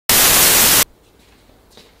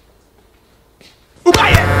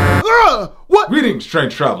What? Greetings,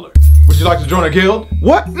 strange traveler. Would you like to join a guild?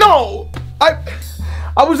 What? No! I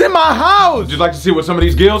was in my house! Would you like to see what some of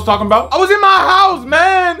these guilds talking about? I was in my house,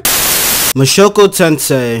 man! Mushoku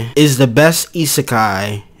Tensei is the best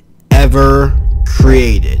isekai ever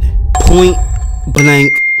created. Point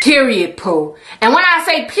blank. Period poo. And when I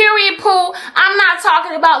say period poo, I'm not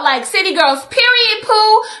talking about like city girls period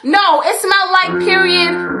poo. No, it smells like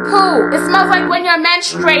period poo. It smells like when you're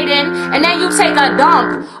menstruating and then you take a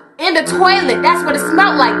dump in the toilet. That's what it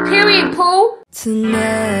smelled like. Period poo.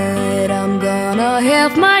 Tonight I'm gonna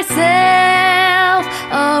have myself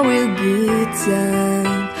a real good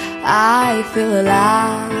time. I feel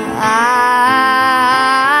alive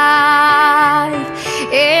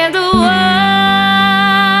in the world.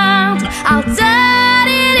 I'll turn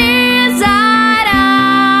it inside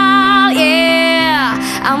out. Yeah,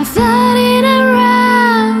 I'm floating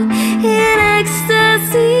around in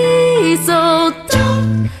ecstasy. So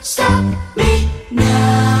don't stop me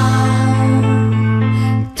now.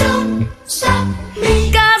 Don't stop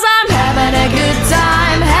me, 'cause I'm having a good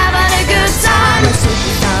time, having a good time. A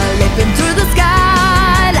superstar leaping through the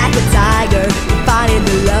sky like a tiger, finding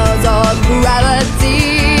the laws of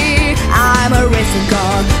gravity. I'm a racing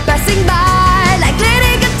car passing by like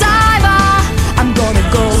leading a diver. I'm gonna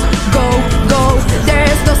go, go, go.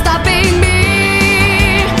 There's no stopping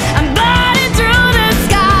me. I'm gliding through the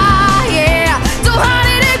sky, yeah.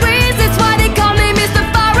 200 degrees, it's why they call me Mr.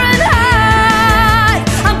 Fahrenheit.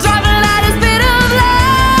 I'm traveling at the speed of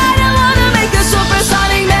light. I wanna make a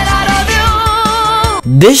supersonic man out of you.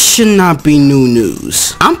 This should not be new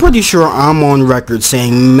news. I'm pretty sure I'm on record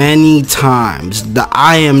saying many times that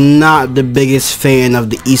I am not the biggest fan of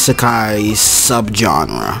the isekai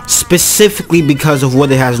subgenre, specifically because of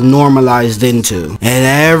what it has normalized into. And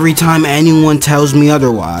every time anyone tells me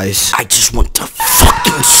otherwise, I just want to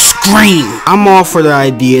fucking scream. I'm all for the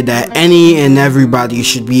idea that any and everybody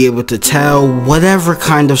should be able to tell whatever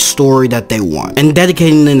kind of story that they want, and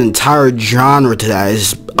dedicating an entire genre to that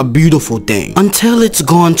is a beautiful thing, until it's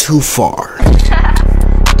gone too far.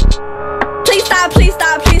 Please stop, please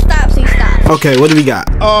stop, please stop, please stop. Okay, what do we got?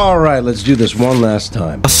 Alright, let's do this one last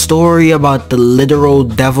time. A story about the literal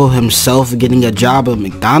devil himself getting a job at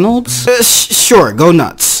McDonald's? Sure, go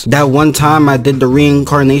nuts. That one time I did the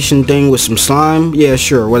reincarnation thing with some slime? Yeah,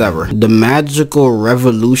 sure, whatever. The magical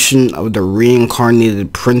revolution of the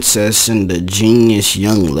reincarnated princess and the genius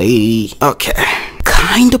young lady? Okay.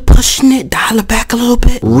 Kinda pushing it, dial it back a little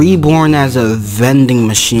bit. Reborn as a vending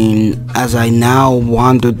machine as I now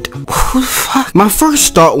wandered. Who the fuck? My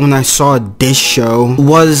first thought when I saw this show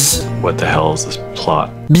was, what the hell is this plot?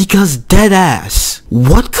 Because deadass,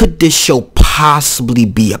 what could this show possibly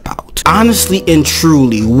be about? Honestly and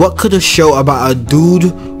truly, what could a show about a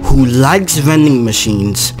dude who likes vending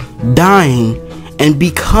machines, dying, and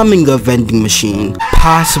becoming a vending machine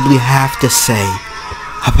possibly have to say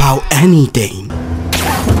about anything?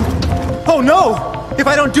 Oh no! If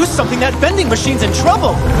I don't do something, that vending machine's in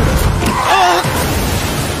trouble!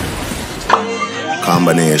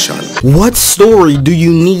 Combination. What story do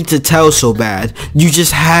you need to tell so bad you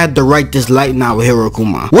just had to write this light novel,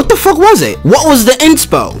 Hirokuma? What the fuck was it? What was the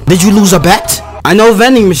inspo? Did you lose a bet? I know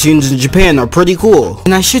vending machines in Japan are pretty cool,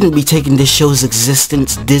 and I shouldn't be taking this show's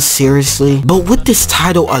existence this seriously, but with this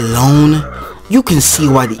title alone, you can see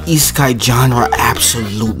why the isekai genre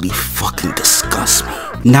absolutely fucking disgusts me.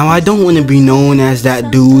 Now, I don't want to be known as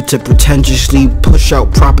that dude to pretentiously push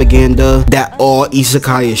out propaganda that all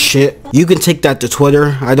isekai is shit. You can take that to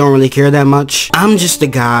Twitter, I don't really care that much. I'm just a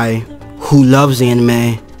guy who loves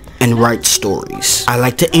anime and write stories. I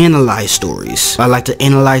like to analyze stories. I like to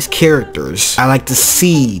analyze characters. I like to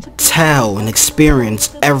see, tell, and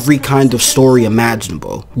experience every kind of story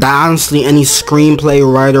imaginable that honestly any screenplay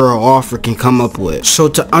writer or author can come up with. So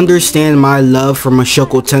to understand my love for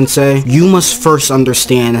Mushoku Tensei, you must first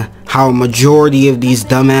understand how a majority of these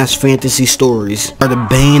dumbass fantasy stories are the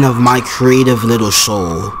bane of my creative little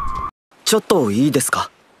soul. ちょっといいです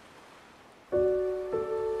か?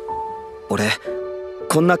 俺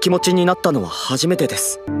こんな気持ちになったのは初めてで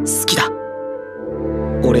す。好きだ。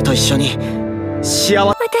俺と一緒に幸せ。私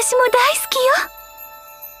も大好きよ。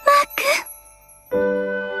マー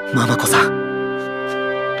ク。ママ子さん。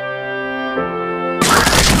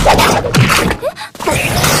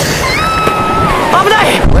危ない。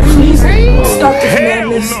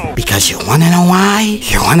Because you wanna know why?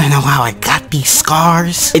 You wanna know how I got these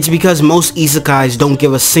scars? It's because most isekais don't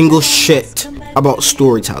give a single shit about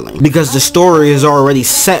storytelling, because the story is already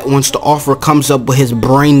set once the author comes up with his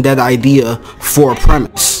brain dead idea for a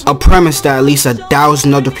premise that at least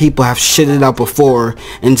 1,000 other people have shitted out before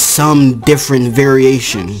in some different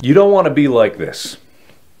variation. You don't want to be like this.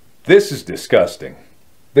 This is disgusting.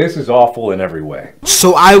 This is awful in every way.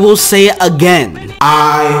 So I will say it again.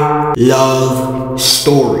 I love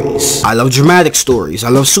stories. I love dramatic stories. I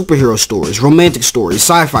love superhero stories, romantic stories,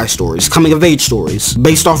 sci-fi stories, coming of age stories,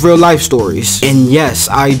 based off real life stories. And yes,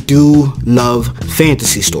 I do love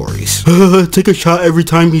fantasy stories. Take a shot every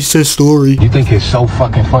time he says story. You think it's so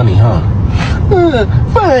fucking funny, huh?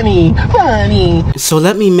 Funny. So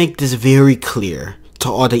let me make this very clear to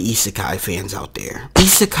all the Isekai fans out there.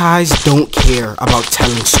 Isekais don't care about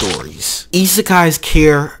telling stories. Isekais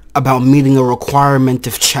care about meeting a requirement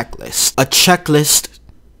of checklist. A checklist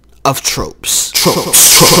of tropes.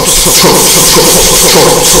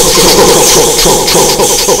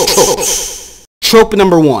 Trope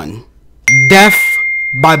number 1. Death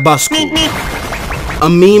by bus crew. A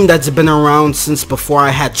meme that's been around since before I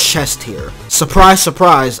had chest hair. Surprise,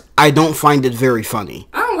 surprise, I don't find it very funny.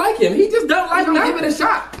 I don't like him. He just don't like him. Give it a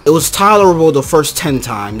shot. It was tolerable the first 10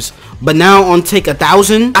 times, but now on take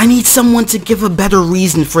 1,000, I need someone to give a better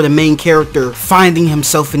reason for the main character finding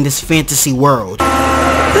himself in this fantasy world.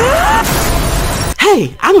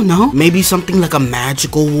 Hey, I don't know. Maybe something like a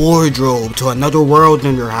magical wardrobe to another world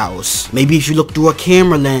in your house. Maybe if you look through a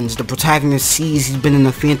camera lens, the protagonist sees he's been in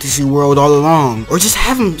the fantasy world all along. Or just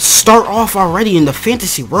have him start off already in the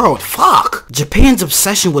fantasy world. Fuck. Japan's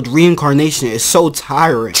obsession with reincarnation is so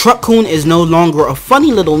tiring. Truck-kun is no longer a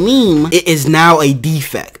funny little meme. It is now a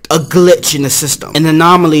defect, a glitch in the system, an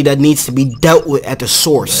anomaly that needs to be dealt with at the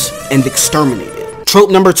source and exterminated.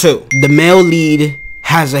 Trope number 2. The male lead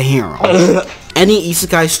has a harem. Any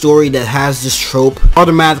isekai story that has this trope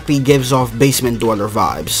automatically gives off basement dweller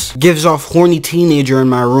vibes. Gives off horny teenager in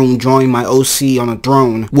my room drawing my OC on a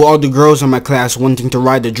throne, with all the girls in my class wanting to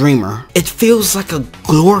ride the dreamer. It feels like a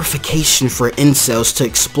glorification for incels to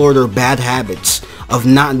explore their bad habits of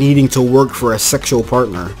not needing to work for a sexual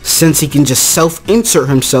partner, since he can just self-insert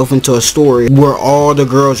himself into a story where all the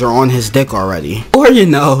girls are on his dick already. Or you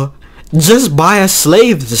know, just buy a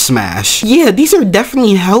slave to smash. Yeah, these are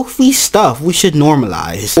definitely healthy stuff we should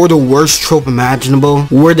normalize. Or the worst trope imaginable,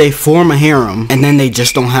 where they form a harem and then they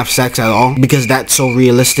just don't have sex at all because that's so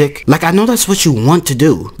realistic. Like, I know that's what you want to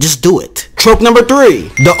do. Just do it. Trope number 3.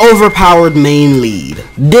 The overpowered main lead.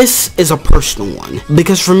 This is a personal one,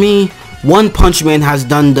 because for me, One Punch Man has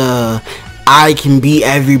done the I can beat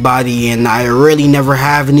everybody and I really never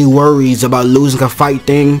have any worries about losing a fight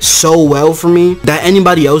thing so well for me, that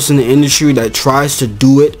anybody else in the industry that tries to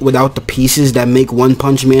do it without the pieces that make One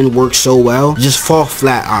Punch Man work so well just fall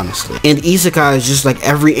flat, honestly. And Isekai is just like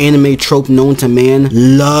every anime trope known to man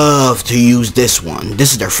love to use this one.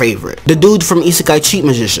 This is their favorite. The dude from Isekai Cheat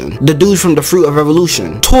Magician, the dude from The Fruit of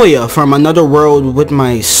Evolution, Toya from Another World with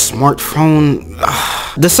My Smartphone,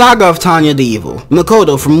 the Saga of Tanya the Evil,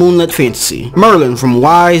 Makoto from Moonlit Fantasy, Merlin from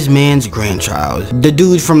Wise Man's Grandchild, the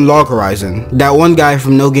dude from Log Horizon, that one guy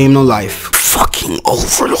from No Game No Life, fucking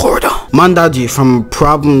Overlord, Mandaji from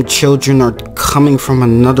Problem Children Are Coming From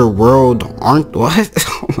Another World Aren't What?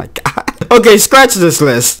 Oh my god. Okay, scratch this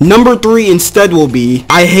list. Number 3 instead will be,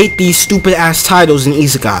 I hate these stupid ass titles in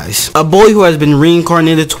isekais. A boy who has been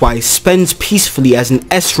reincarnated twice spends peacefully as an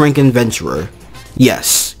S-rank adventurer.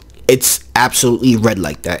 Yes, it's absolutely read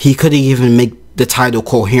like that. He couldn't even make the title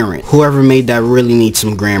coherent. Whoever made that really needs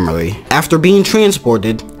some Grammarly. After being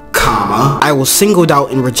transported, comma, I was singled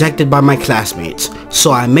out and rejected by my classmates,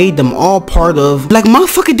 so I made them all part of, like,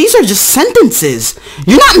 motherfucker, these are just sentences.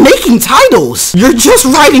 You're not making titles. You're just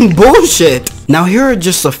writing bullshit. Now here are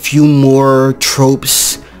just a few more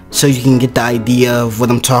tropes so you can get the idea of what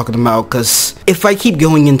I'm talking about, because if I keep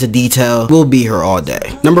going into detail, we'll be here all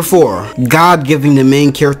day. Number 4, God giving the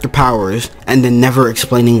main character powers and then never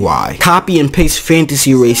explaining why. Copy and paste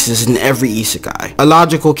fantasy races in every isekai. A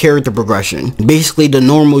logical character progression. Basically the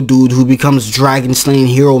normal dude who becomes dragon slaying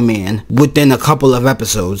hero man within a couple of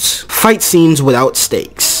episodes. Fight scenes without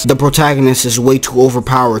stakes. The protagonist is way too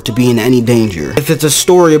overpowered to be in any danger. If it's a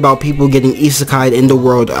story about people getting isekai'd in the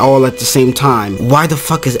world all at the same time, why the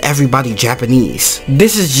fuck is everybody Japanese?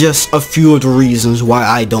 This is just a few of the reasons why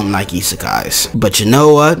I don't like isekais. But you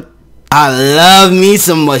know what? I love me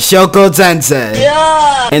some Mushoku Tensei.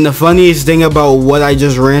 Yeah! And the funniest thing about what I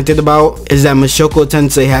just ranted about is that Mushoku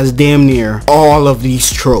Tensei has damn near all of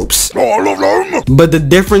these tropes. All of them? But the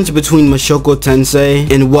difference between Mushoku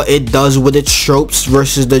Tensei and what it does with its tropes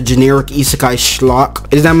versus the generic Isekai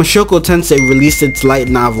schlock is that Mushoku Tensei released its light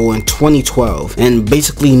novel in 2012 and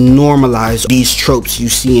basically normalized these tropes you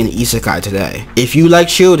see in Isekai today. If you like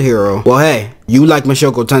Shield Hero, well hey, you like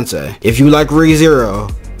Mushoku Tensei. If you like Re:Zero,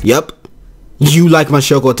 yep, you like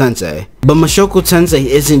Mushoku Tensei. But Mushoku Tensei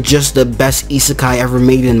isn't just the best isekai ever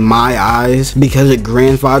made in my eyes because it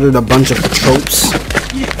grandfathered a bunch of tropes.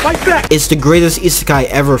 It's the greatest isekai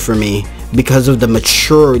ever for me because of the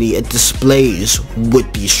maturity it displays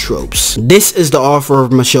with these tropes. This is the offer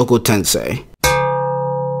of Mushoku Tensei.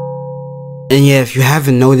 And yeah, if you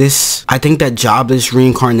haven't noticed, I think that Jobless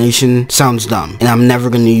Reincarnation sounds dumb, and I'm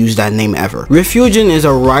never gonna use that name ever. Ryufusion is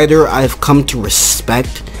a writer I've come to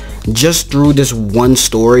respect just through this one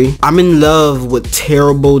story. I'm in love with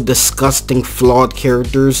terrible, disgusting, flawed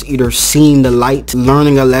characters either seeing the light,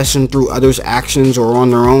 learning a lesson through others' actions or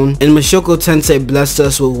on their own. And Mushoku Tensei blessed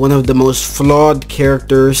us with one of the most flawed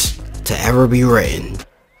characters to ever be written.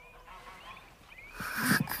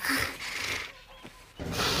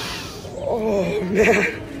 Oh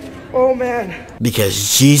man. Oh man.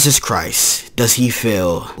 Because Jesus Christ, does he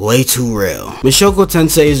feel way too real. Mushoku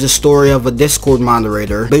Tensei is the story of a Discord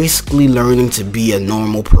moderator basically learning to be a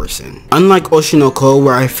normal person. Unlike Oshinoko,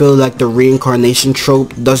 where I feel like the reincarnation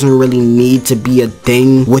trope doesn't really need to be a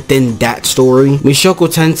thing within that story, Mushoku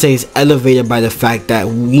Tensei is elevated by the fact that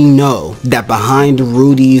we know that behind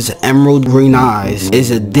Rudy's emerald green eyes is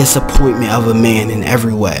a disappointment of a man in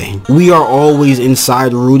every way. We are always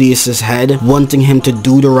inside Rudius's head, wanting him to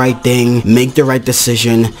do the right thing, make the right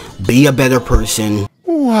decision, be a better person.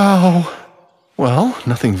 Wow. Well,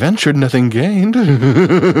 nothing ventured, nothing gained.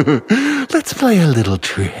 Let's play a little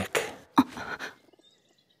trick.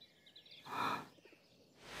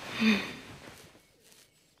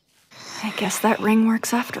 I guess that ring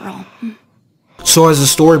works after all. So as the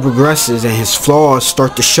story progresses and his flaws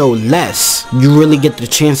start to show less, you really get the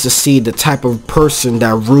chance to see the type of person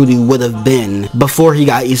that Rudy would have been before he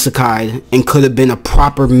got isekai'd and could have been a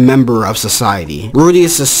proper member of society. Rudy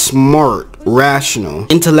is a smart, rational,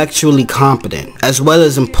 intellectually competent, as well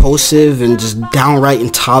as impulsive and just downright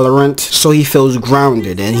intolerant, so he feels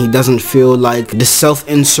grounded and he doesn't feel like the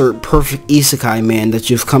self-insert perfect isekai man that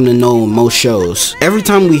you've come to know in most shows. Every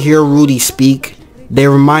time we hear Rudy speak, they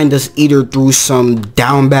remind us either through some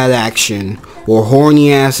down bad action or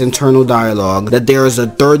horny ass internal dialogue that there is a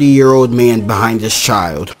 30-year-old man behind this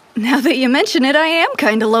child. Now that you mention it, I am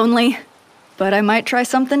kinda lonely. But I might try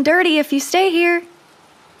something dirty if you stay here.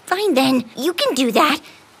 Fine then, you can do that.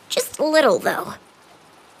 Just a little though.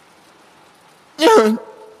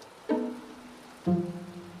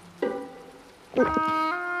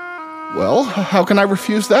 Well, how can I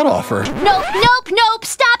refuse that offer? Nope,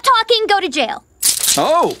 stop talking, go to jail.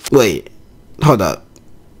 Oh! Wait, hold up.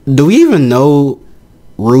 Do we even know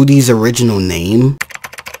Rudy's original name?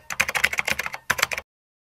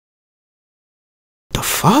 The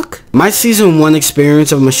fuck? My season 1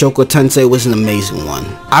 experience of Mushoku Tensei was an amazing one.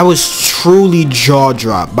 I was truly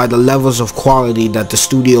jaw-dropped by the levels of quality that the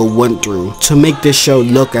studio went through to make this show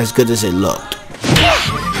look as good as it looked.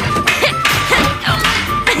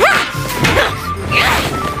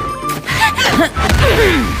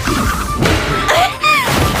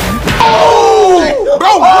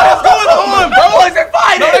 Bro, what is going on, bro? Is it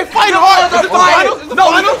fighting? No, they fighting hard. Is it fighting?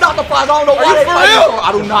 No, this is not the fight. I don't know why they fighting this hard.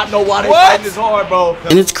 I do not know why they fighting this hard, bro.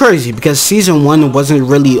 And it's crazy because season 1 wasn't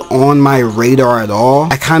really on my radar at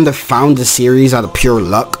all. I kind of found the series out of pure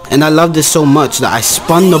luck, and I loved it so much that I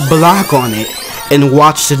spun the block on it and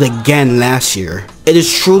watched it again last year. It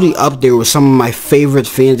is truly up there with some of my favorite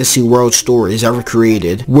fantasy world stories ever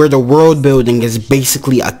created, where the world building is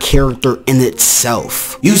basically a character in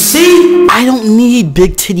itself. You see, I don't need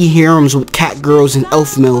big titty harems with cat girls and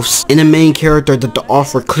elf milfs and a main character that the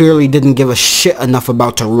author clearly didn't give a shit enough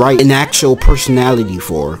about to write an actual personality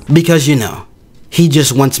for. Because you know, he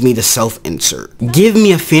just wants me to self-insert. Give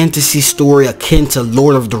me a fantasy story akin to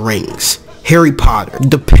Lord of the Rings, Harry Potter,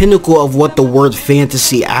 the pinnacle of what the word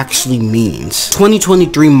fantasy actually means.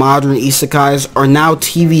 2023 modern isekais are now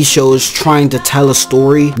TV shows trying to tell a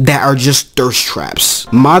story that are just thirst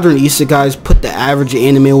traps. Modern isekais put the average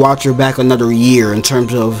anime watcher back another year in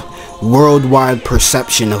terms of worldwide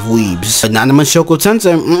perception of weebs. But not in Mushoku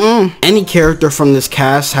Tensei, Any character from this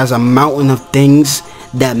cast has a mountain of things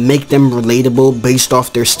that make them relatable based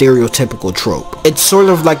off their stereotypical trope. It's sort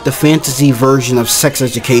of like the fantasy version of Sex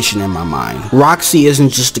Education in my mind. Roxy isn't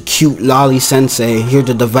just a cute lolly sensei here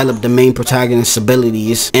to develop the main protagonist's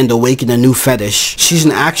abilities and awaken a new fetish. She's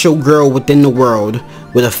an actual girl within the world,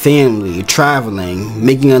 with a family, traveling,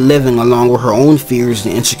 making a living along with her own fears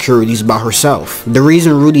and insecurities about herself. The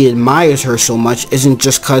reason Rudy admires her so much isn't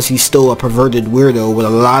just cause he's still a perverted weirdo with a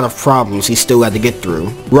lot of problems he still had to get through.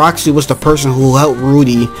 Roxy was the person who helped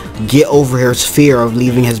Rudy get over his fear of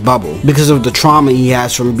leaving his bubble because of the trauma he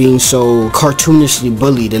has from being so cartoonishly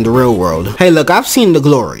bullied in the real world. Hey look, I've seen The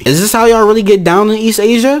Glory. Is this how y'all really get down in East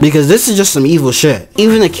Asia? Because this is just some evil shit.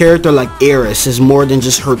 Even a character like Eris is more than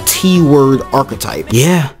just her T-word archetype.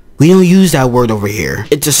 Yeah, we don't use that word over here.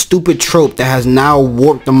 It's a stupid trope that has now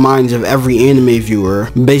warped the minds of every anime viewer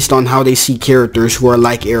based on how they see characters who are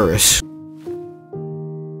like Eris.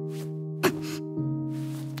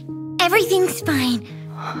 Everything's fine,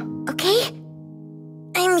 okay?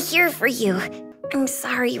 I'm here for you. I'm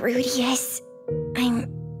sorry, Rudius. I'm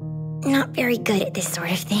not very good at this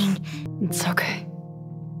sort of thing. It's okay.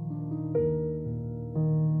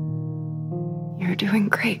 You're doing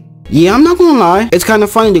great. Yeah, I'm not gonna lie, it's kind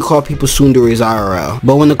of funny to call people tsunderes IRL,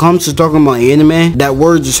 but when it comes to talking about anime, that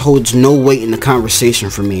word just holds no weight in the conversation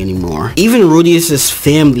for me anymore. Even Rudius'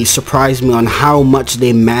 family surprised me on how much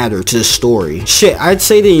they matter to the story. Shit, I'd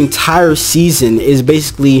say the entire season is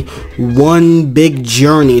basically one big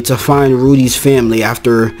journey to find Rudy's family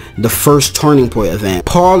after the first turning point event.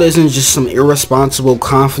 Paul isn't just some irresponsible,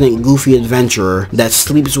 confident, goofy adventurer that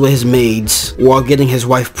sleeps with his maids while getting his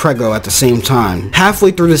wife preggo at the same time.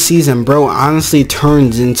 Halfway through the season, bro honestly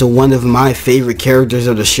turns into one of my favorite characters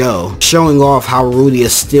of the show, showing off how Rudy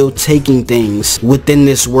is still taking things within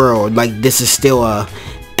this world like this is still a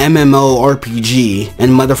MMORPG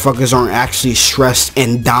and motherfuckers aren't actually stressed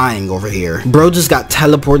and dying over here. Bro just got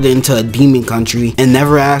teleported into a demon country and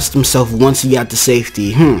never asked himself once he got to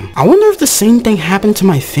safety, I wonder if the same thing happened to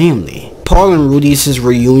my family. Paul and Rudius'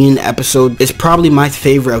 reunion episode is probably my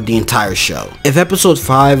favorite of the entire show. If episode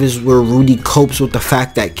 5 is where Rudy copes with the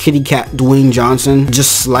fact that kitty cat Dwayne Johnson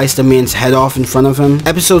just sliced a man's head off in front of him,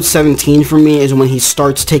 episode 17 for me is when he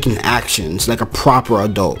starts taking actions like a proper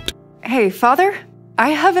adult. Hey, Father,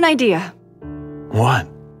 I have an idea. What?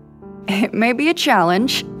 It may be a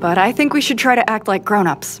challenge, but I think we should try to act like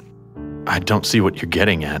grown-ups. I don't see what you're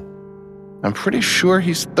getting at. I'm pretty sure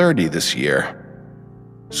he's 30 this year.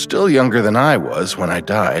 Still younger than I was when I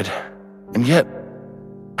died. And yet,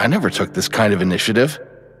 I never took this kind of initiative.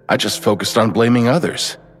 I just focused on blaming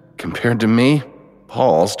others. Compared to me,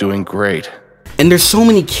 Paul's doing great. And there's so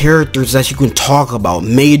many characters that you can talk about,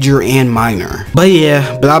 major and minor. But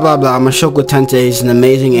yeah, blah blah blah, Mushoku Tensei is an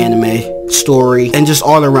amazing anime, story, and just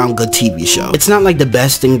all around good TV show. It's not like the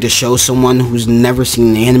best thing to show someone who's never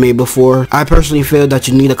seen anime before. I personally feel that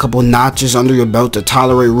you need a couple notches under your belt to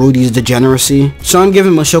tolerate Rudy's degeneracy. So I'm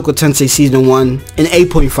giving Mushoku Tensei Season 1 an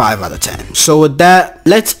 8.5 out of 10. So with that,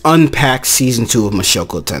 let's unpack Season 2 of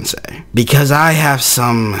Mushoku Tensei, because I have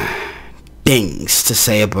some things to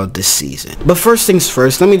say about this season. But first things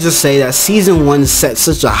first, let me just say that Season 1 set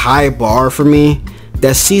such a high bar for me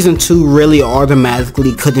that Season 2 really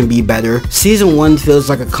automatically couldn't be better. Season 1 feels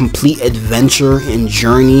like a complete adventure and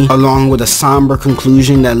journey, along with a somber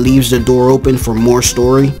conclusion that leaves the door open for more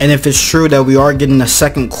story. And if it's true that we are getting a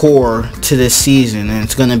second core to this season, and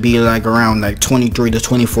it's gonna be like around like 23 to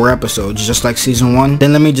 24 episodes, just like Season 1,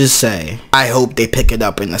 then let me just say, I hope they pick it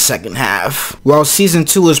up in the second half. While Season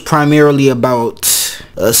 2 is primarily about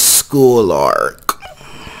a school arc.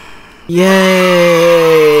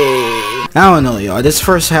 Yay! I don't know, y'all. This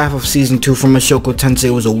first half of Season 2 from Mushoku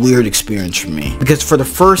Tensei was a weird experience for me. Because for the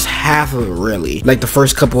first half of it, really, like the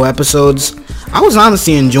first couple episodes, I was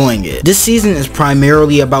honestly enjoying it. This season is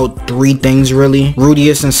primarily about 3 things, really.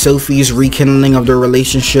 Rudius and Sophie's rekindling of their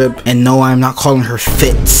relationship. And no, I'm not calling her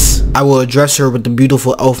Fitz. I will address her with the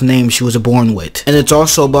beautiful elf name she was born with. And it's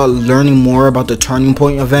also about learning more about the turning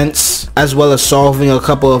point events, as well as solving a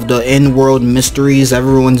couple of the in-world mysteries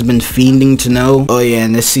everyone's been fiending to know. Oh yeah,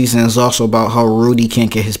 and this season is also about how Rudy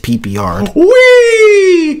can't get his pee-pee hard.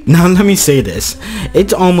 Whee! Now let me say this.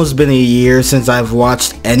 It's almost been a year since I've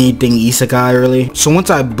watched anything Isekai really. So once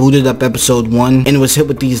I booted up episode 1 and was hit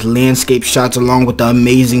with these landscape shots along with the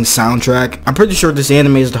amazing soundtrack, I'm pretty sure this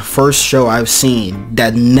anime is the first show I've seen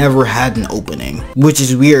that never never had an opening, which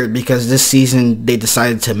is weird because this season they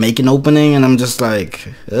decided to make an opening and I'm just like,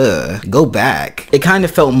 ugh, go back. It kind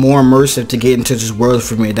of felt more immersive to get into this world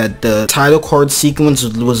for me, that the title card sequence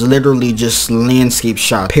was literally just landscape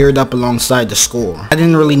shot paired up alongside the score. I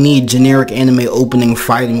didn't really need generic anime opening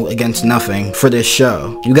fighting against nothing for this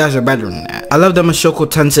show. You guys are better than that. I love that Mushoku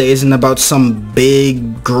Tensei isn't about some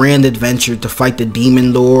big grand adventure to fight the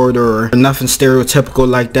demon lord or nothing stereotypical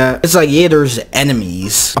like that. It's like, yeah, there's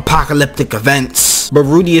enemies, apocalyptic events, but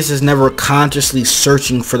Rudeus is never consciously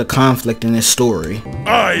searching for the conflict in his story.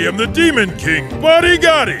 I am the Demon King, Body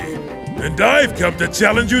Gotti, and I've come to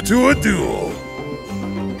challenge you to a duel.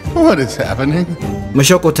 What is happening?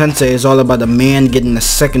 Mushoku Tensei is all about a man getting a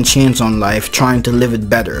second chance on life, trying to live it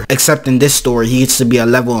better. Except in this story, he gets to be a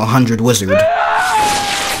level 100 wizard.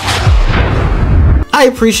 I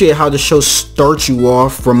appreciate how the show starts you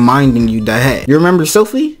off reminding you that, hey, you remember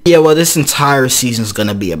Sophie? Yeah, well, this entire season's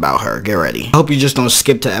gonna be about her. Get ready. I hope you just don't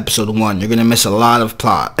skip to episode 1. You're gonna miss a lot of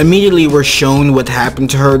plot. Immediately, we're shown what happened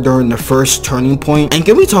to her during the first turning point. And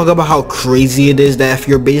can we talk about how crazy it is that if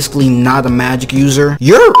you're basically not a magic user,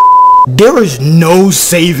 there is no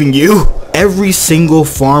saving you. Every single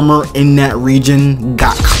farmer in that region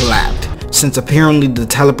got clapped, since apparently the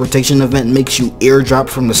teleportation event makes you airdrop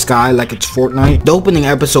from the sky like it's Fortnite. The opening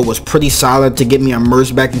episode was pretty solid to get me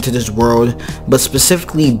immersed back into this world, but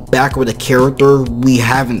specifically back with a character we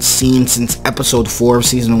haven't seen since episode 4 of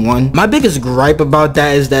season 1. My biggest gripe about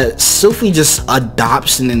that is that Sophie just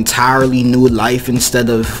adopts an entirely new life instead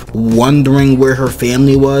of wondering where her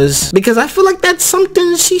family was, because I feel like that's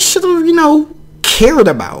something she should have, you know, cared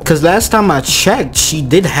about. Because last time I checked, she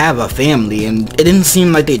did have a family and it didn't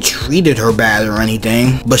seem like they treated her bad or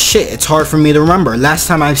anything. But shit, it's hard for me to remember. Last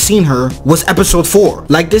time I've seen her was episode 4.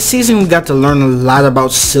 Like, this season we got to learn a lot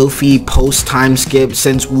about Sophie post time skip,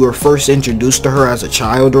 since we were first introduced to her as a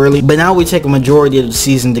child really. But now we take a majority of the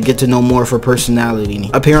season to get to know more of her personality.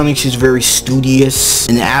 Apparently she's very studious,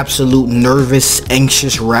 an absolute nervous,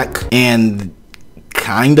 anxious wreck, and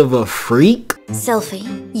kind of a freak.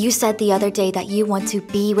 Sylphie, you said the other day that you want to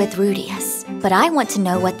be with Rudeus, but I want to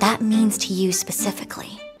know what that means to you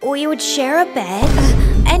specifically. We would share a bed,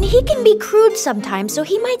 and he can be crude sometimes, so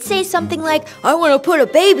he might say something like, I want to put a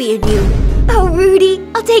baby in you. Oh, Rudy,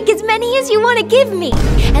 I'll take as many as you want to give me.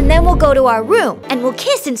 And then we'll go to our room, and we'll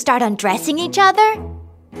kiss and start undressing each other.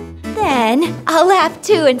 Then I'll laugh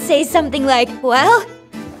too and say something like, well,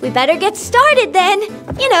 we better get started then.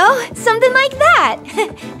 You know, something like that.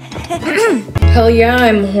 Hell yeah,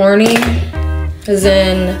 I'm horny. As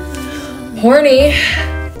in, horny.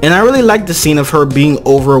 And I really like the scene of her being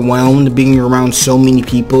overwhelmed being around so many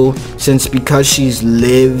people, since because she's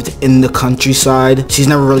lived in the countryside, she's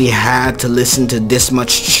never really had to listen to this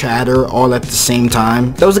much chatter all at the same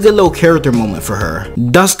time. That was a good little character moment for her,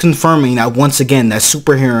 thus confirming that once again that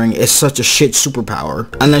super hearing is such a shit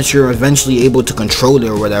superpower, unless you're eventually able to control it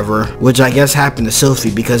or whatever, which I guess happened to Sophie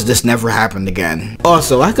because this never happened again.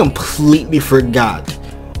 Also, I completely forgot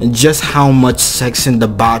just how much sex and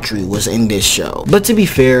debauchery was in this show. But to be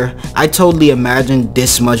fair, I totally imagined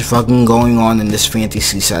this much fucking going on in this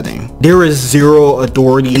fantasy setting. There is zero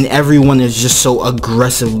authority and everyone is just so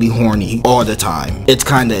aggressively horny all the time. It's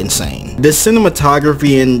kinda insane. The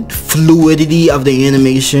cinematography and fluidity of the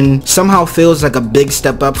animation somehow feels like a big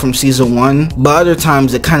step up from season 1, but other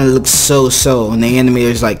times it kinda looks so-so and the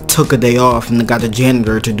animators like took a day off and got the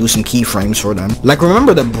janitor to do some keyframes for them. Like,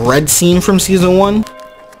 remember the bread scene from season 1?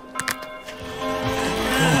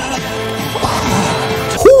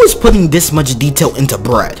 Putting this much detail into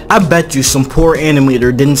bread. I bet you some poor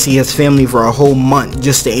animator didn't see his family for a whole month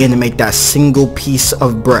just to animate that single piece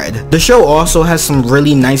of bread. The show also has some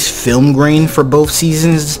really nice film grain for both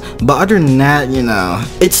seasons, but other than that, you know,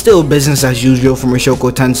 it's still business as usual for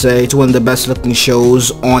Mushoku Tensei. It's one of the best looking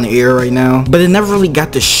shows on air right now, but it never really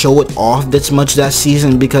got to show it off this much that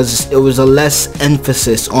season because it was a less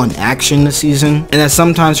emphasis on action this season, and that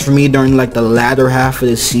sometimes for me during like the latter half of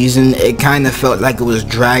the season, it kind of felt like it was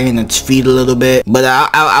dragging its feet a little bit, but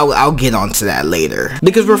I'll get onto that later.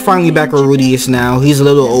 Because we're finally back with Rudeus now. He's a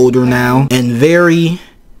little older now and very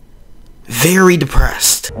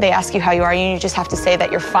depressed. They ask you how you are and you just have to say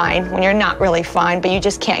that you're fine when you're not really fine, but you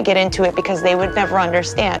just can't get into it because they would never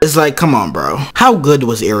understand. It's like, come on bro, how good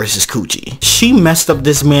was Eris's coochie? She messed up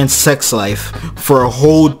this man's sex life for a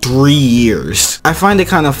whole 3 years. I find it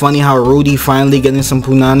kind of funny how Rudy finally getting some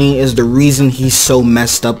punani is the reason he's so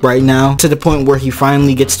messed up right now, to the point where he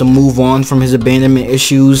finally gets to move on from his abandonment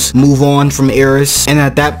issues, move on from Eris, and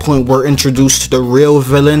at that point we're introduced to the real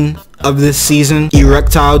villain of this season,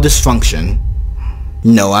 erectile dysfunction.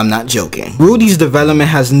 No, I'm not joking. Rudy's development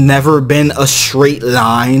has never been a straight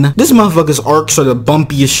line. This motherfucker's arcs are the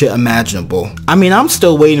bumpiest shit imaginable. I mean, I'm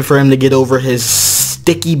still waiting for him to get over his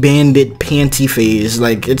sticky bandit panty phase.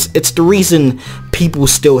 Like, it's the reason people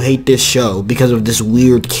still hate this show, because of this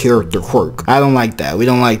weird character quirk. I don't like that. We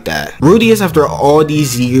don't like that. Rudius, after all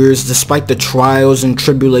these years, despite the trials and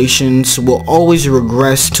tribulations, will always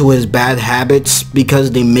regress to his bad habits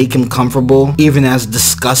because they make him comfortable, even as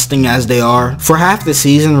disgusting as they are. For half the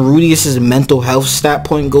season, Rudius's mental health stat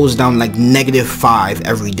point goes down like -5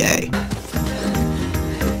 every day.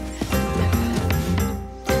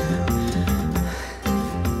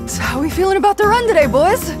 So how are we feeling about the run today,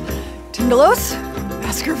 boys? Tindalos?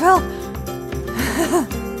 Baskerville?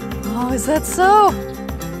 Oh, is that so?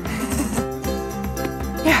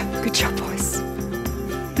 Yeah, good job, boys.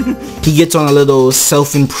 He gets on a little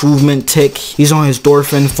self-improvement tick. He's on his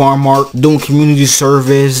Dorfin farm arc, doing community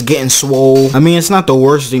service, getting swole. I mean, it's not the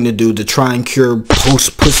worst thing to do to try and cure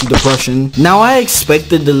post-pussy depression. Now, I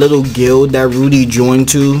expected the little guild that Rudy joined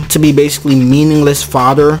to be basically meaningless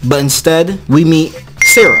fodder, but instead, we meet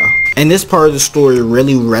Sarah. And this part of the story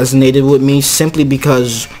really resonated with me simply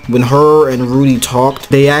because when her and Rudy talked,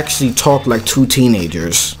 they actually talked like two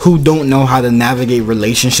teenagers who don't know how to navigate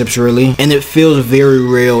relationships really, and it feels very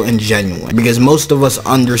real and genuine because most of us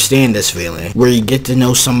understand this feeling where you get to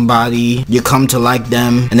know somebody, you come to like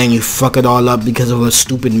them, and then you fuck it all up because of a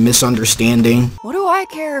stupid misunderstanding. What do I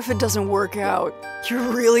care if it doesn't work out? You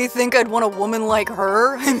really think I'd want a woman like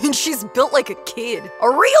her? I mean, she's built like a kid. A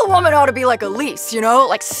real woman ought to be like Elise, you know?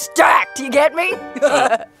 Like stacked, you get me?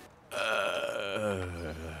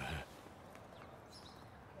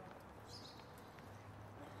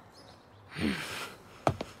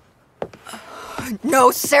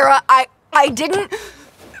 No, Sarah, I didn't...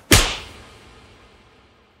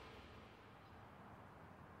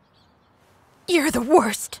 You're the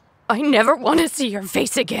worst. I never want to see your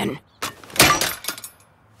face again.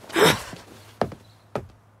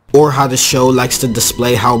 Or how the show likes to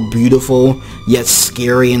display how beautiful yet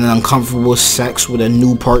scary and uncomfortable sex with a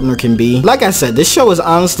new partner can be. Like I said, this show is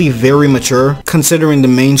honestly very mature, considering the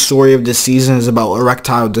main story of this season is about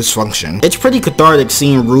erectile dysfunction. It's pretty cathartic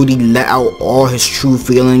seeing Rudy let out all his true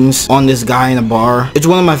feelings on this guy in a bar. It's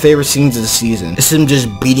one of my favorite scenes of the season. It's him just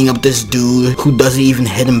beating up this dude who doesn't even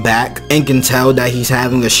hit him back and can tell that he's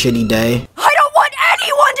having a shitty day. I don't want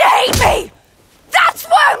anyone to hate me! That's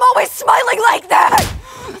why I'm always smiling like that!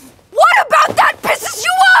 What about that pisses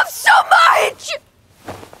you off so much?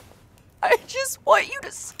 I just want you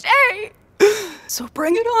to stay. So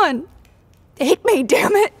bring it on. Hate me,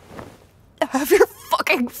 damn it. Have your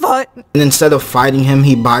fucking fun. And instead of fighting him,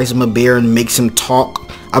 he buys him a beer and makes him talk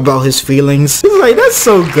about his feelings. It's like, that's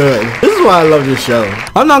so good. This is why I love this show.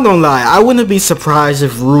 I'm not gonna lie, I wouldn't be surprised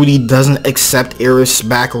if Rudy doesn't accept Iris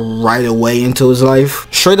back right away into his life.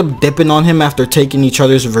 Straight up dipping on him after taking each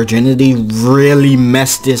other's virginity really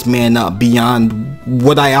messed this man up beyond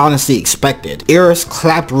what I honestly expected. Iris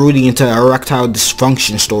clapped Rudy into an erectile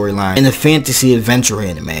dysfunction storyline in a fantasy adventure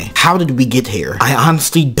anime. How did we get here? I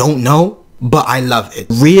honestly don't know, but I love it.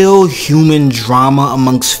 Real human drama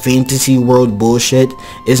amongst fantasy world bullshit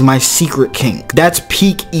is my secret kink. That's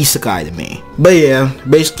peak Isekai to me. But yeah,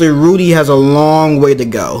 basically Rudy has a long way to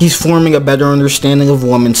go. He's forming a better understanding of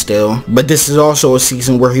women still, but this is also a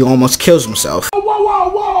season where he almost kills himself. Whoa, whoa,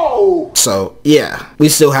 whoa! So yeah, we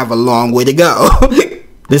still have a long way to go.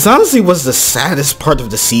 This honestly was the saddest part of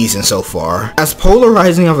the season so far. As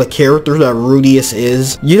polarizing of a character that Rudius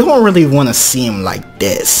is, you don't really want to see him like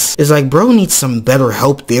this. It's like bro needs some better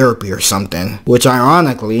help therapy or something. Which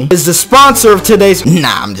ironically is the sponsor of today's...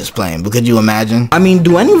 Nah, I'm just playing, but could you imagine? I mean,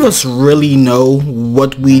 do any of us really know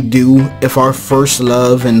what we do if our first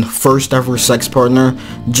love and first ever sex partner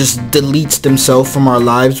just deletes themselves from our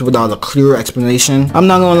lives without a clear explanation? I'm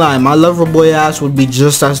not gonna lie, my lover boy ass would be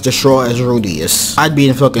just as distraught as Rudius. I'd be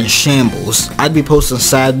in fucking shambles. I'd be posting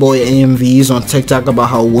sad boy AMVs on TikTok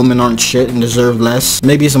about how women aren't shit and deserve less.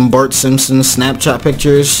 Maybe some Bart Simpson Snapchat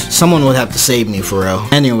pictures. Someone would have to save me for real.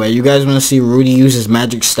 Anyway, you guys want to see Rudy use his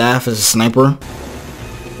magic staff as a sniper?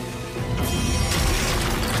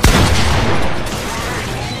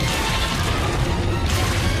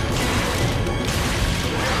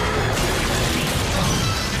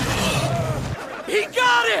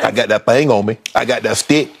 I got that thing on me. I got that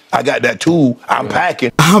stick. I got that tool. I'm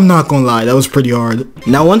packing. I'm not gonna lie, that was pretty hard.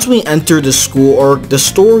 Now once we enter the school arc, the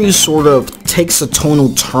story sort of takes a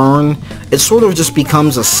tonal turn. It sort of just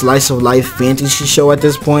becomes a slice of life fantasy show at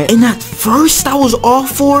this point. And at first I was all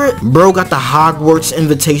for it. Bro got the Hogwarts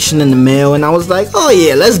invitation in the mail and I was like, oh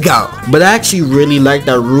yeah, let's go. But I actually really like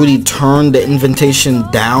that Rudy turned the invitation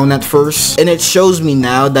down at first. And it shows me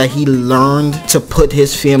now that he learned to put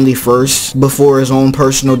his family first before his own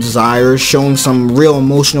personal desires, showing some real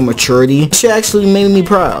emotional maturity. She actually made me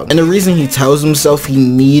proud. And the reason he tells himself he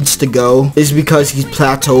needs to go is because he's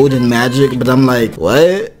plateaued in magic. But I'm like,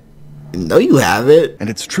 what? No, you haven't. And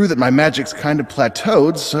it's true that my magic's kind of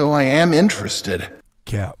plateaued, so I am interested.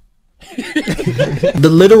 Cap. The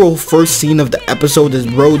literal first scene of the episode is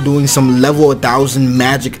bro doing some level 1000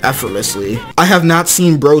 magic effortlessly. I have not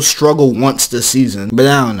seen bro struggle once this season, but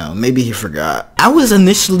I don't know, maybe he forgot. I was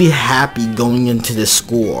initially happy going into this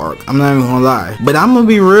school arc, I'm not even gonna lie. But I'm gonna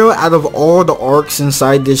be real, out of all the arcs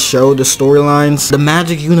inside this show, the storylines, the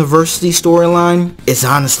Magic University storyline is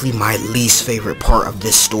honestly my least favorite part of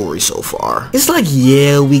this story so far. It's like,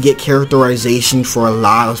 yeah, we get characterization for a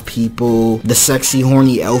lot of people. The sexy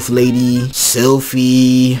horny elf lady,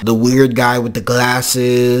 Sylphie, the weird guy with the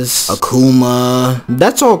glasses, Akuma.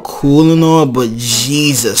 That's all cool and all, but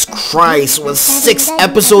Jesus Christ, was 6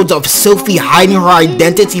 episodes of Sylphie hiding her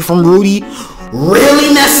identity from Rudy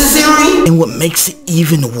really necessary? And what makes it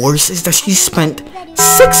even worse is that she spent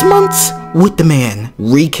 6 months with the man,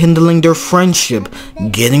 rekindling their friendship,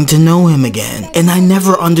 getting to know him again, and I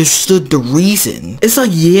never understood the reason. It's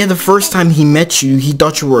like, yeah, the first time he met you, he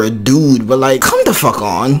thought you were a dude, but like, come the fuck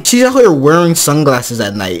on. She's out here wearing sunglasses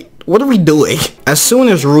at night. What are we doing? As soon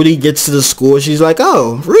as Rudy gets to the school, she's like,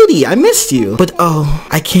 oh, Rudy, I missed you. But oh,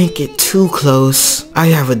 I can't get too close. I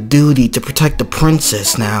have a duty to protect the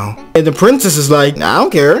princess now. And the princess is like, I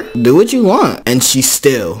don't care. Do what you want. And she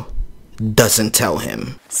still doesn't tell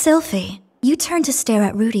him. Sylphie, you turn to stare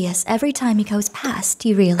at Rudius every time he goes past,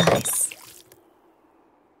 you realize.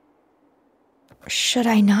 Should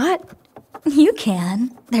I not? You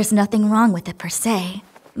can. There's nothing wrong with it per se.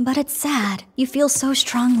 But it's sad. You feel so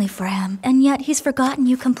strongly for him, and yet he's forgotten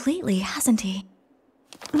you completely, hasn't he?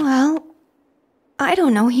 Well, I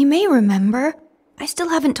don't know. He may remember. I still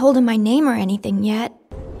haven't told him my name or anything yet.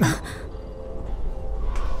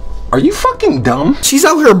 Are you fucking dumb? She's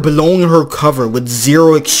out here blowing her cover with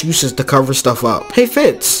zero excuses to cover stuff up. Hey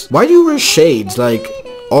Fitz, why do you wear shades, like,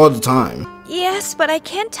 all the time? Yes, but I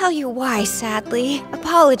can't tell you why, sadly.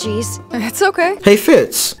 Apologies. It's okay. Hey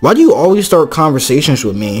Fitz, why do you always start conversations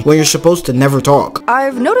with me when you're supposed to never talk?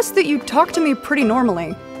 I've noticed that you talk to me pretty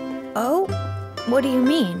normally. Oh? What do you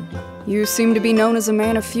mean? You seem to be known as a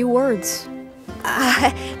man of few words.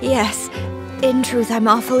 Yes. In truth, I'm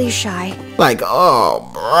awfully shy. Like,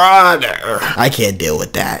 oh, brother. I can't deal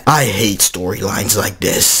with that. I hate storylines like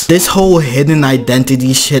this. This whole hidden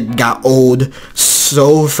identity shit got old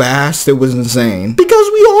so fast, it was insane. Because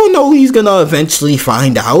we all know he's gonna eventually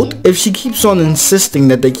find out. If she keeps on insisting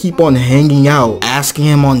that they keep on hanging out, asking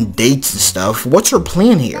him on dates and stuff, what's her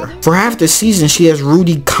plan here? For half the season, she has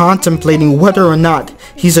Rudy contemplating whether or not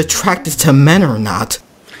he's attracted to men or not.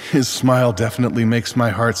 His smile definitely makes my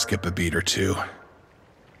heart skip a beat or two.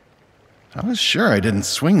 I was sure I didn't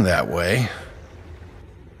swing that way.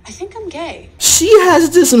 I think I'm gay. She has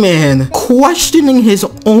this man questioning his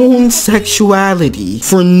own sexuality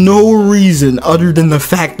for no reason other than the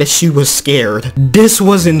fact that she was scared. This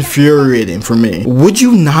was infuriating for me. Would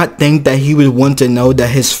you not think that he would want to know that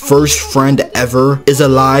his first friend ever is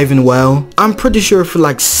alive and well? I'm pretty sure for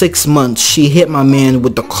like 6 months she hit my man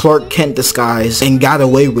with the Clark Kent disguise and got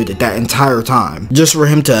away with it that entire time. Just for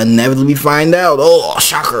him to inevitably find out, oh,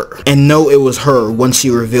 shocker, and know it was her once she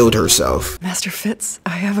revealed herself. Master Fitz, I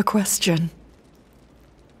have a question.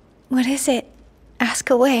 What is it? Ask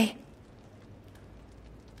away.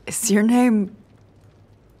 Is your name...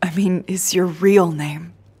 is your real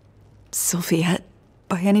name Sylphiette,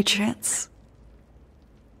 by any chance?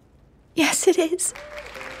 Yes, it is.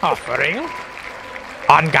 Oh, for real?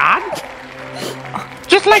 On God?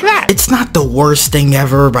 Just like that. It's not the worst thing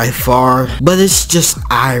ever by far, but it's just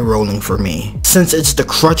eye-rolling for me, since it's the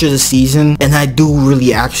crutch of the season, and I do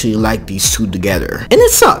really actually like these two together. And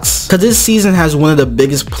it sucks, because this season has one of the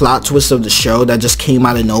biggest plot twists of the show that just came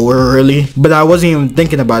out of nowhere really, but I wasn't even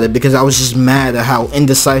thinking about it because I was just mad at how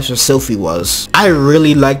indecisive Sylphie was. I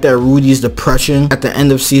really like that Rudy's depression at the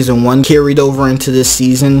end of season 1 carried over into this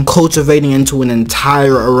season, cultivating into an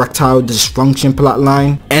entire erectile dysfunction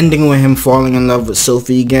plotline, ending with him falling in love with Sylphie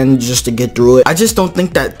again just to get through it. I just don't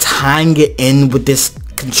think that tying it in with this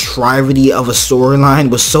contrivity of a storyline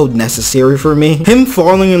was so necessary for me. Him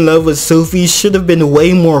falling in love with Sophie should have been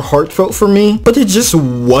way more heartfelt for me, but it just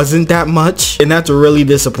wasn't that much, and that's really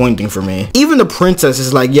disappointing for me. Even the princess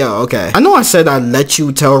is like, yo, okay, I know I said I'd let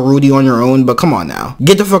you tell Rudy on your own, but come on now,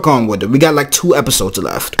 get the fuck on with it. We got like 2 episodes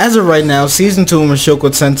left. As of right now, season 2 of Mushoku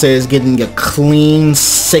Tensei is getting a clean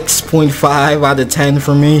 6.5 out of 10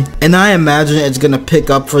 for me, and I imagine it's gonna pick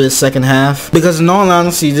up for the second half, because in all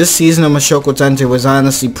honesty, this season of Mushoku Tensei was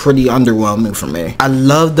honestly pretty underwhelming for me. I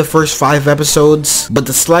loved the first 5 episodes, but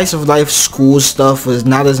the slice of life school stuff was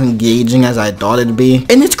not as engaging as I thought it'd be,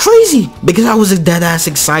 and it's crazy because I was dead ass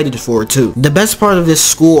excited for it too. The best part of this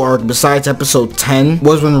school arc besides episode 10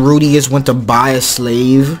 was when Rudy just went to buy a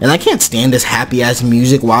slave, and I can't stand this happy ass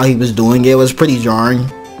music while he was doing it. It was pretty jarring.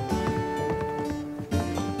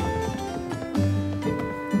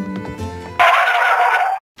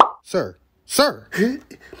 Sir,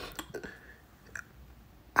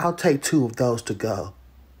 I'll take 2 of those to go.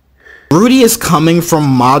 Rudy is coming from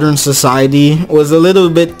modern society, was a little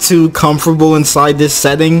bit too comfortable inside this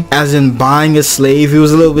setting, as in buying a slave. He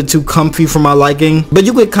was a little bit too comfy for my liking, but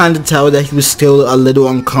you could kind of tell that he was still a little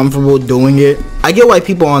uncomfortable doing it. I get why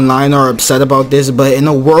people online are upset about this, but in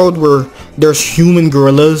a world where there's human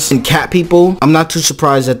gorillas and cat people, I'm not too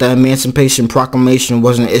surprised that the Emancipation Proclamation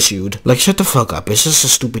wasn't issued. Like, shut the fuck up, it's just a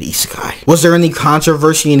stupid isekai. Was there any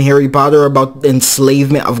controversy in Harry Potter about the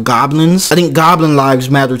enslavement of goblins? I think goblin lives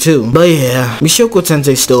matter too. But yeah, Mushoku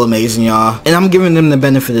Tensei is still amazing, y'all, and I'm giving them the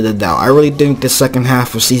benefit of the doubt. I really think the second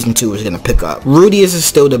half of season 2 is gonna pick up. Rudy is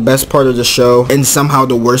still the best part of the show, and somehow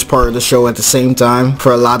the worst part of the show at the same time,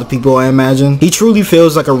 for a lot of people I imagine. He truly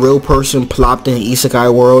feels like a real person plopped in an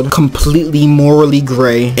isekai world, completely morally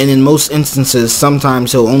gray, and in most instances,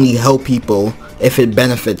 sometimes he'll only help people if it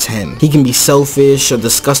benefits him. He can be selfish, a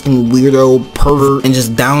disgusting weirdo, pervert, and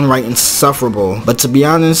just downright insufferable. But to be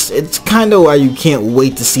honest, it's kinda why you can't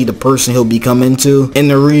wait to see the person he'll become into, and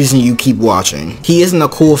the reason you keep watching. He isn't a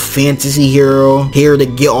cool fantasy hero, here to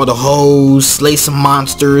get all the hoes, slay some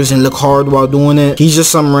monsters, and look hard while doing it. He's just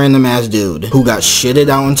some random ass dude who got shitted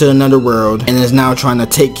out into another world and is now trying to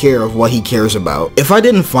take care of what he cares about. If I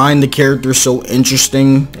didn't find the character so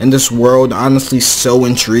interesting and this world honestly so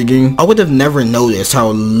intriguing, I would have never notice how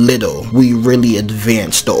little we really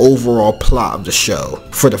advanced the overall plot of the show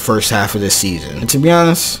for the first half of this season. And to be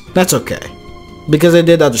honest, that's okay, because they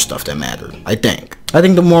did other stuff that mattered, I think. I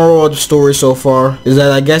think the moral of the story so far is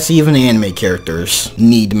that I guess even anime characters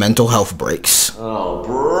need mental health breaks. Oh,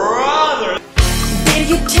 brother! Did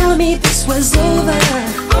you tell me this was over?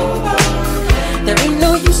 There ain't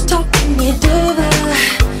no use talking it over.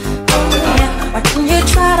 Yeah, why didn't you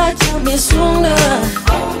try to tell me sooner?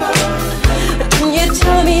 Can you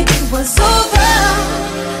tell me it was over?